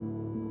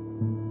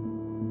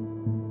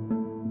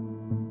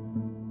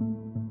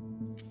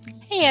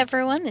Hey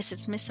everyone, this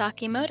is Miss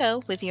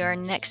Sakimoto with your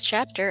next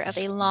chapter of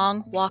A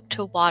Long Walk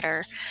to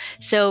Water.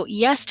 So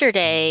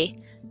yesterday,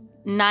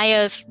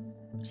 Naya's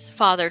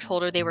father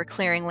told her they were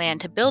clearing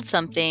land to build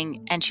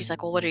something, and she's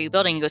like, well, what are you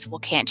building? He goes, well,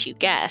 can't you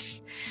guess?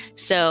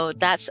 So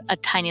that's a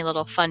tiny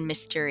little fun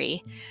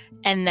mystery.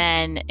 And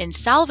then in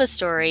Salva's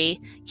story,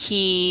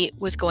 he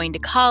was going to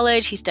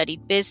college, he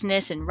studied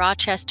business in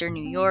Rochester,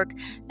 New York,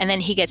 and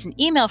then he gets an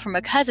email from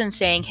a cousin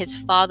saying his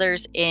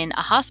father's in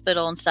a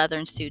hospital in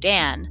southern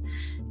Sudan.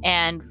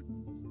 And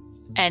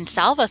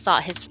Salva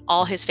thought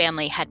all his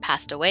family had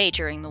passed away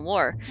during the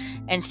war.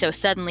 And so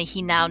suddenly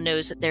he now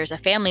knows that there's a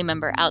family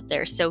member out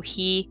there. So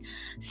he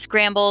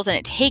scrambles, and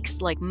it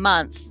takes like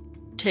months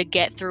to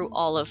get through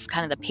all of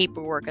kind of the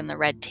paperwork and the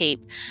red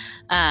tape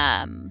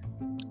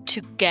to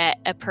get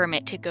a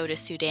permit to go to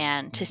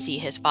Sudan to see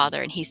his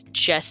father. And he's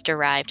just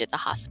arrived at the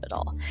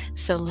hospital.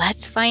 So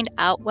let's find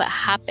out what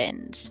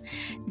happens.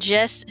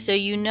 Just so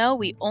you know,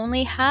 we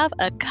only have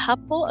a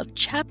couple of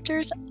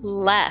chapters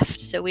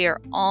left. So we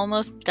are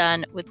almost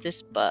done with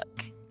this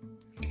book.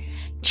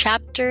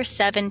 Chapter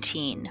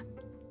 17,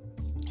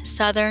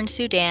 Southern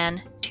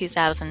Sudan,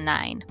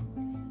 2009.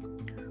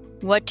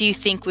 What do you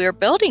think we are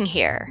building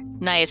here?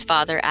 Naya's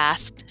father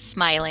asked,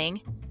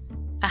 smiling.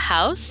 A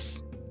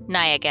house?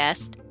 Naya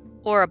guessed.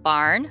 Or a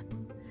barn?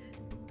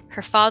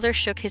 Her father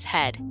shook his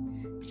head.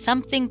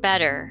 Something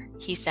better,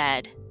 he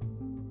said.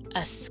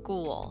 A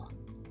school.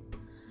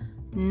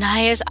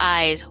 Naya's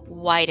eyes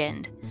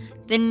widened.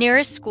 The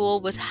nearest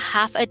school was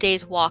half a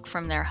day's walk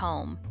from their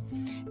home.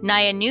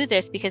 Naya knew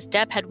this because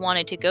Deb had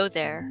wanted to go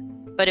there,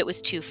 but it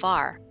was too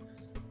far.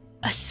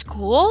 A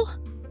school?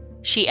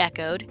 She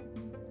echoed.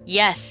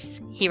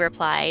 Yes, he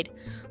replied.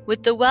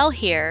 With the well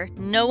here,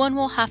 no one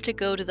will have to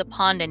go to the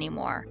pond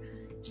anymore,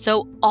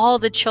 so all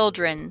the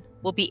children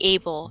will be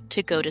able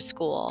to go to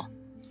school.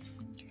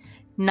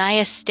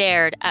 Naya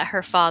stared at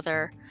her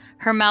father,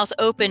 her mouth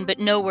open but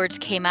no words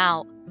came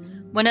out.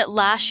 When at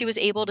last she was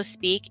able to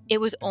speak, it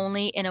was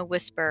only in a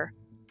whisper.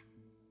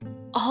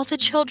 All the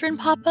children,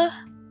 Papa?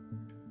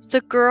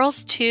 The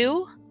girls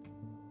too?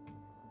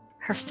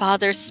 Her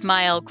father's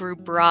smile grew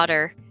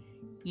broader.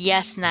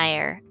 Yes,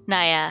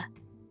 Naya,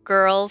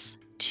 girls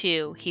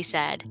too, he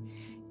said.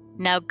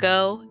 Now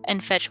go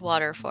and fetch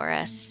water for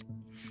us.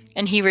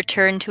 And he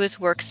returned to his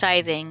work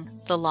scything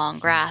the long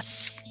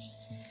grass.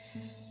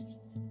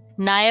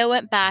 Naya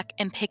went back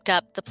and picked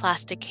up the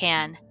plastic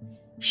can.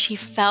 She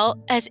felt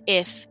as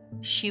if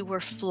she were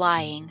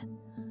flying.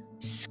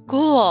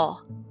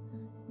 School!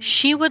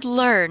 She would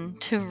learn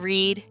to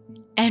read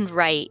and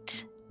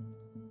write.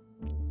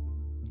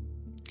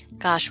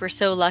 Gosh, we're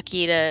so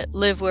lucky to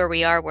live where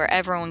we are, where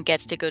everyone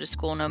gets to go to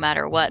school no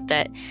matter what,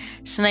 that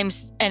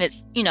sometimes, and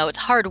it's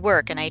hard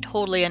work, and I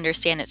totally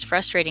understand it's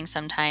frustrating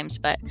sometimes,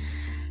 but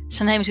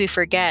sometimes we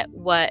forget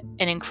what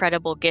an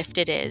incredible gift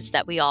it is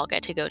that we all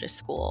get to go to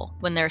school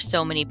when there are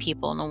so many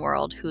people in the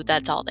world who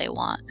that's all they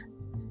want.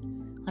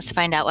 Let's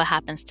find out what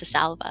happens to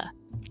Salva.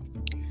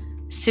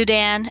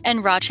 Sudan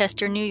and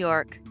Rochester, New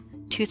York,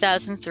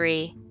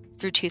 2003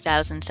 through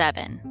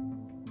 2007.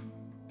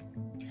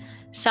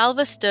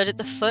 Salva stood at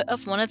the foot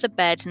of one of the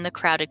beds in the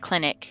crowded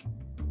clinic.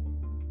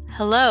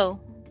 Hello,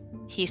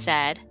 he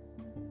said.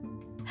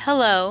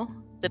 Hello,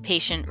 the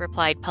patient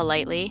replied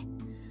politely.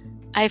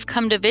 I've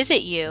come to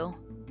visit you,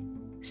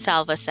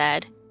 Salva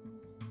said.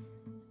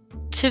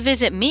 To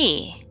visit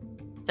me,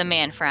 the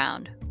man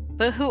frowned.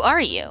 But who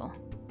are you?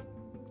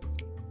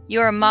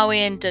 You're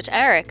Mawian Dut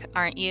Eric,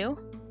 aren't you?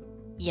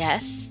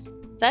 Yes,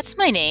 that's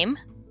my name.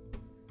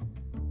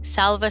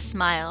 Salva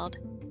smiled,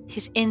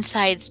 his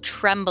insides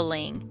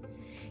trembling.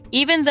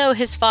 Even though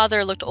his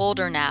father looked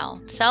older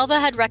now, Salva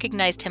had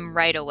recognized him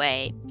right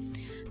away.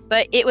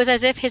 But it was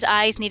as if his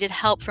eyes needed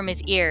help from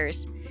his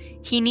ears.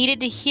 He needed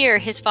to hear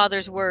his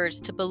father's words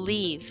to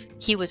believe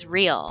he was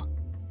real.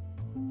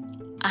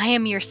 I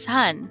am your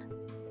son.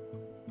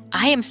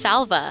 I am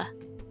Salva.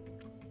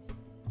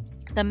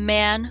 The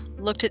man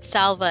looked at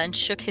Salva and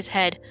shook his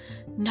head.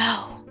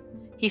 No,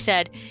 he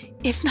said,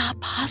 it's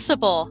not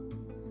possible.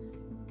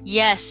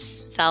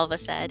 Yes, Salva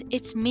said,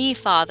 it's me,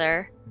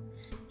 father.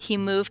 He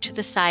moved to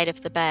the side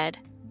of the bed.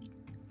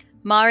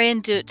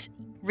 Marian Dut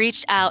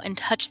reached out and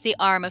touched the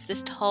arm of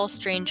this tall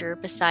stranger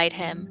beside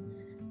him.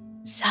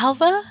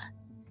 Salva?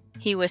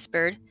 He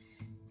whispered.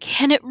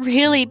 Can it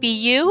really be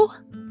you?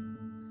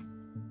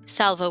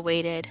 Salva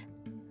waited.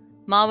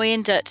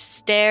 Marian Dut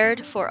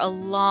stared for a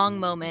long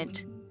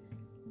moment.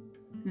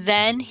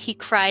 Then he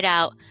cried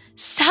out,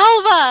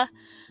 Salva!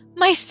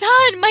 My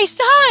son! My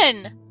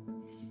son!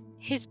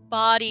 His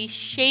body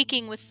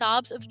shaking with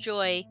sobs of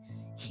joy,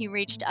 he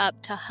reached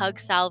up to hug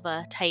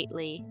Salva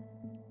tightly.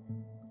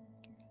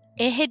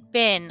 It had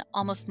been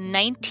almost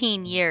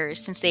 19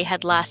 years since they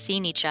had last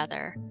seen each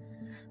other.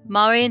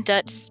 Marian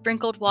Dut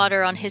sprinkled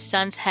water on his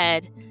son's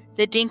head,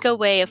 the Dinka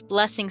way of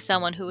blessing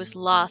someone who was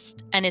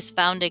lost and is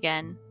found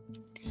again.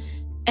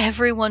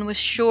 Everyone was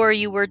sure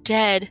you were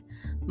dead,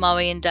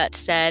 Marian Dut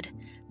said.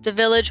 The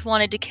village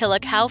wanted to kill a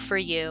cow for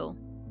you.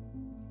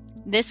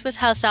 This was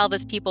how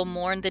Salva's people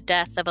mourned the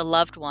death of a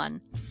loved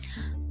one.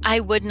 I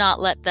would not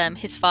let them,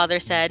 his father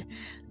said.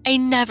 I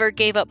never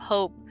gave up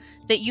hope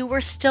that you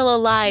were still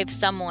alive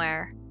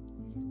somewhere.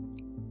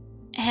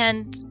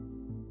 And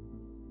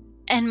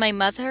my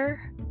mother?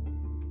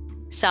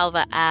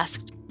 Salva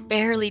asked,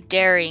 barely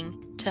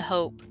daring to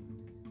hope.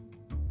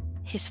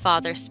 His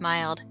father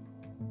smiled.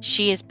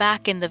 She is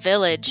back in the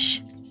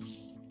village.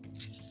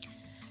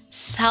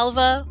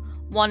 Salva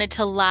wanted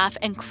to laugh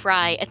and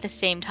cry at the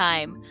same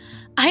time.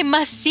 I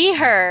must see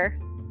her!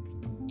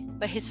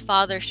 But his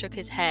father shook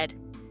his head.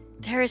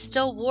 There is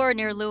still war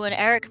near Lou and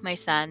Eric, my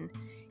son.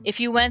 If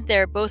you went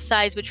there, both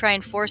sides would try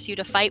and force you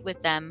to fight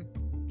with them.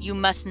 You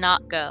must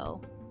not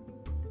go.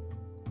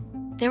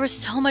 There was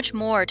so much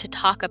more to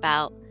talk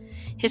about.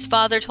 His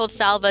father told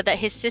Salva that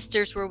his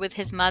sisters were with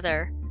his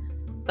mother,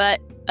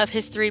 but of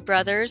his 3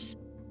 brothers,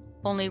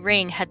 only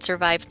Ring had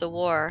survived the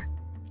war.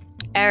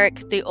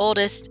 Eric, the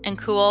oldest, and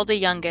Kuol, the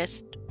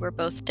youngest, were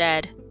both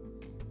dead.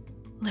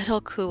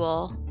 Little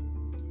Kuol.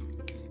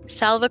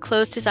 Salva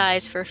closed his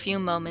eyes for a few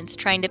moments,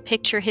 trying to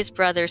picture his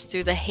brothers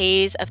through the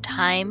haze of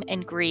time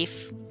and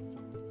grief.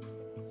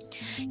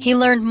 He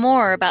learned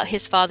more about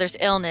his father's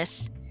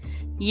illness.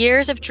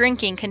 Years of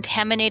drinking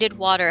contaminated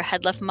water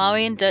had left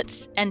Mawian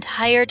Dut's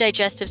entire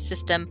digestive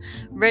system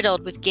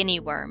riddled with guinea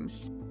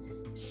worms.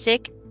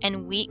 Sick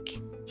and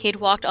weak, he had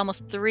walked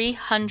almost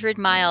 300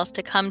 miles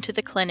to come to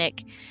the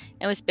clinic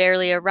and was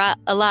barely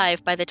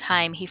alive by the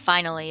time he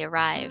finally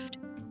arrived.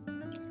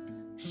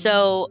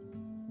 So,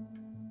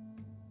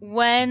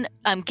 when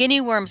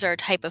guinea worms are a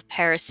type of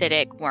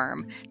parasitic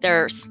worm,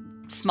 they're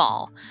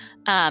small.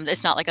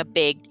 It's not like a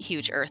big,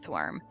 huge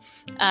earthworm.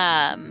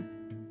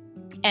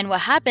 And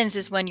what happens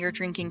is when you're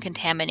drinking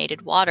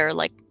contaminated water,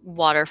 like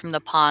water from the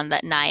pond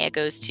that Naya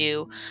goes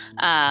to,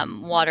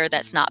 water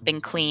that's not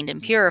been cleaned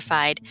and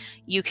purified,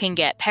 you can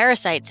get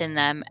parasites in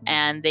them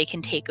and they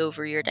can take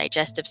over your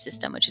digestive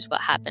system, which is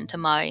what happened to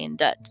Mari and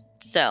Dut.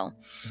 So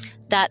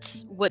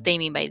that's what they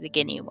mean by the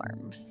guinea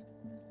worms.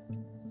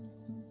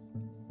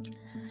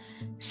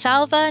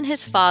 Salva and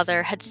his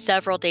father had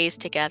several days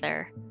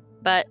together,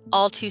 but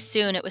all too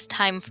soon it was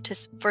time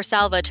for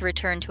Salva to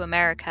return to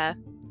America.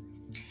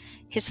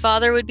 His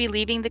father would be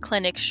leaving the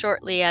clinic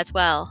shortly as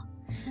well.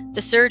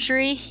 The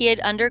surgery he had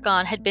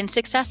undergone had been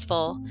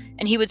successful,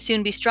 and he would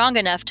soon be strong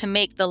enough to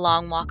make the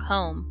long walk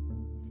home.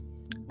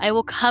 I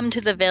will come to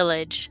the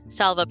village,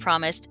 Salva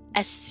promised,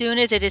 as soon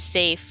as it is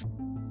safe.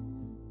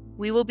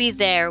 We will be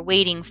there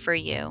waiting for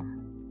you,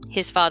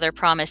 his father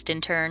promised in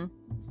turn.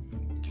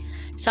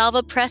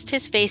 Salva pressed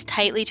his face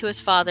tightly to his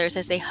father's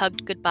as they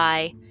hugged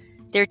goodbye,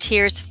 their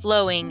tears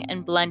flowing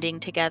and blending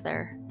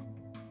together.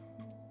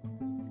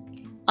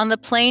 On the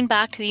plane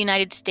back to the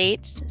United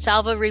States,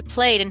 Salva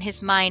replayed in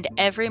his mind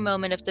every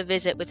moment of the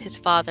visit with his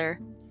father.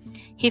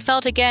 He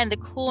felt again the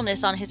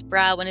coolness on his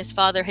brow when his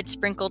father had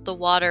sprinkled the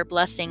water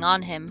blessing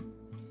on him.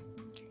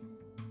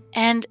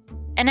 And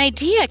an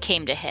idea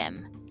came to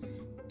him.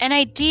 An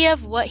idea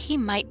of what he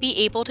might be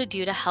able to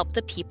do to help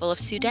the people of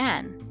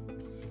Sudan.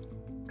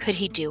 Could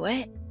he do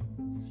it?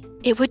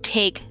 It would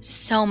take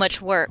so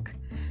much work.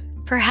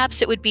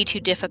 Perhaps it would be too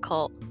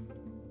difficult.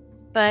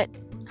 But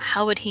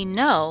how would he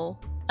know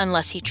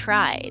unless he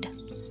tried?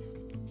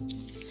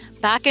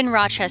 Back in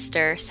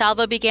Rochester,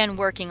 Salva began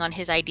working on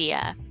his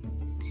idea.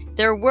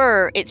 There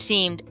were, it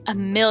seemed,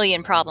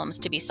 1,000,000 problems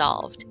to be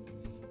solved.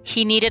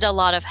 He needed a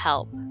lot of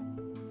help.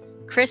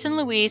 Chris and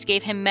Louise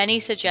gave him many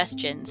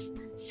suggestions.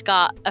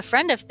 Scott, a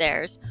friend of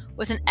theirs,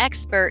 was an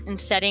expert in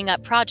setting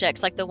up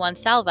projects like the one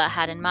Salva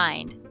had in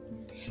mind.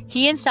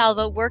 He and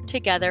Salva worked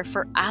together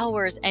for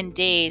hours and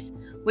days,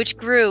 which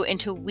grew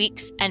into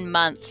weeks and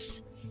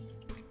months.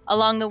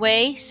 Along the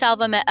way,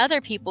 Salva met other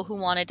people who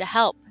wanted to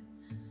help.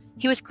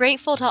 He was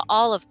grateful to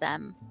all of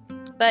them,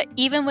 but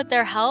even with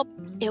their help,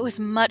 it was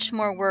much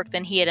more work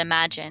than he had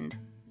imagined.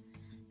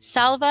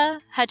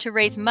 Salva had to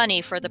raise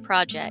money for the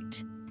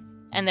project,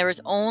 and there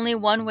was only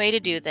one way to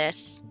do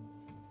this.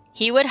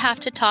 He would have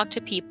to talk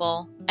to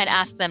people and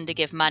ask them to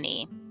give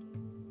money.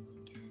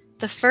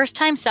 The first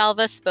time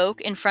Salva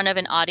spoke in front of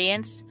an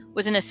audience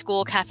was in a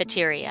school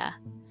cafeteria.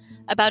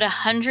 About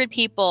 100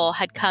 people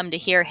had come to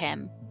hear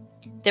him.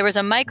 There was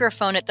a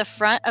microphone at the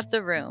front of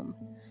the room.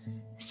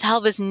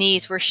 Salva's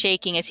knees were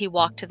shaking as he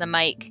walked to the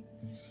mic.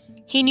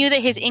 He knew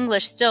that his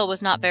English still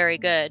was not very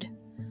good.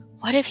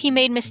 What if he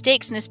made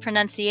mistakes in his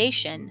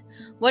pronunciation?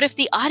 What if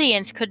the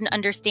audience couldn't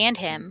understand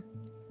him?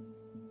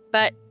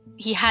 But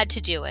he had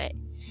to do it.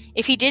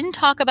 If he didn't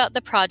talk about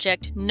the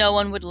project, no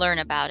one would learn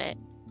about it.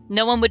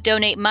 No one would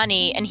donate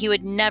money, and he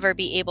would never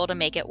be able to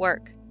make it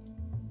work.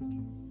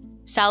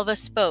 Salva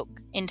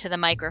spoke into the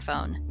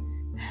microphone.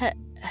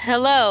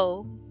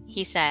 "Hello,"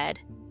 he said.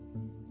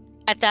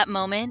 At that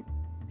moment,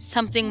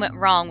 something went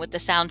wrong with the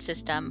sound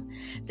system.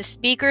 The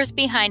speakers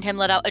behind him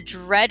let out a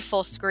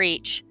dreadful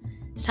screech.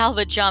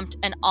 Salva jumped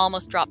and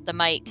almost dropped the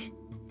mic.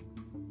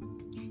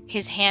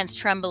 His hands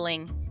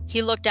trembling,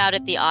 he looked out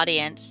at the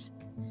audience.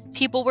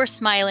 People were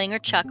smiling or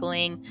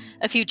chuckling.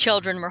 A few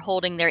children were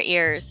holding their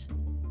ears.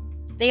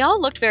 They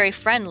all looked very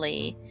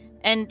friendly,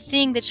 and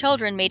seeing the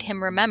children made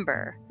him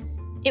remember.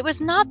 It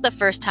was not the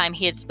first time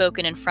he had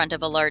spoken in front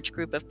of a large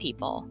group of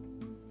people.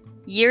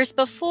 Years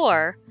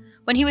before,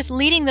 when he was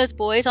leading those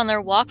boys on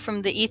their walk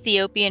from the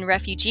Ethiopian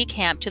refugee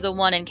camp to the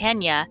one in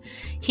Kenya,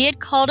 he had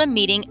called a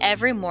meeting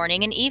every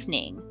morning and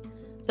evening.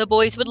 The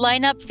boys would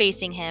line up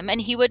facing him, and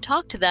he would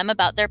talk to them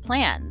about their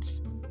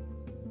plans.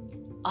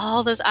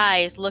 All those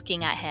eyes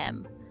looking at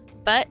him,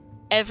 but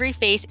every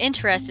face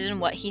interested in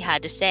what he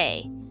had to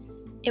say.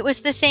 It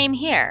was the same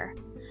here.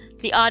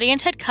 The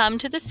audience had come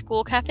to the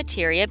school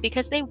cafeteria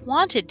because they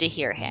wanted to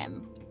hear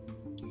him.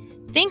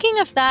 Thinking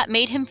of that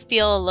made him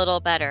feel a little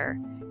better,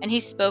 and he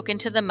spoke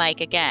into the mic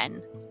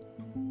again.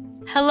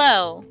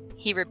 "Hello,"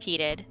 he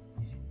repeated,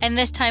 and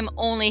this time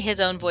only his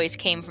own voice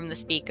came from the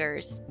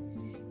speakers.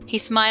 He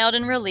smiled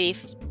in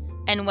relief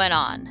and went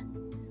on.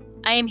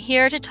 "I am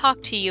here to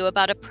talk to you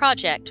about a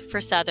project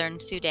for Southern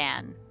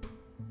Sudan."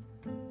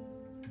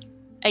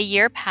 A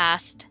year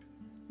passed,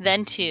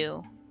 then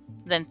 2,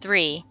 then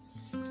 3.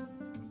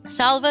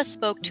 Salva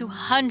spoke to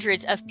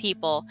hundreds of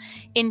people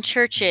in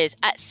churches,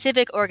 at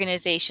civic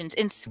organizations,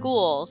 in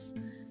schools.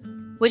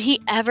 Would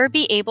he ever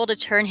be able to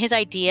turn his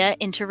idea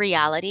into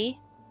reality?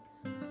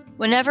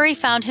 Whenever he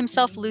found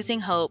himself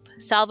losing hope,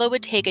 Salva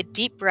would take a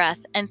deep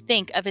breath and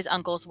think of his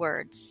uncle's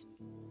words.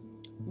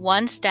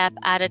 One step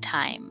at a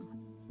time.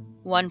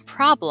 One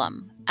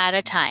problem at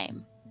a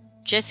time.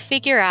 Just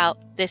figure out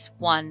this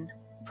one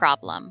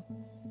problem.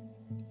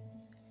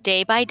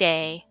 Day by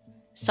day,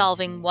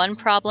 solving one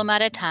problem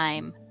at a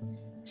time,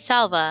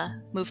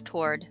 Salva moved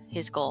toward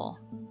his goal.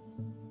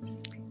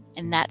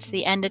 And that's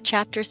the end of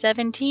chapter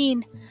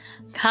 17.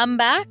 Come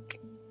back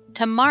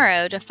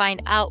tomorrow to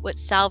find out what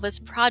Salva's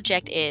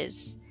project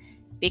is,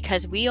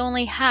 because we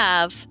only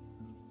have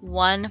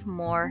one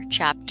more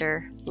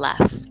chapter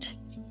left.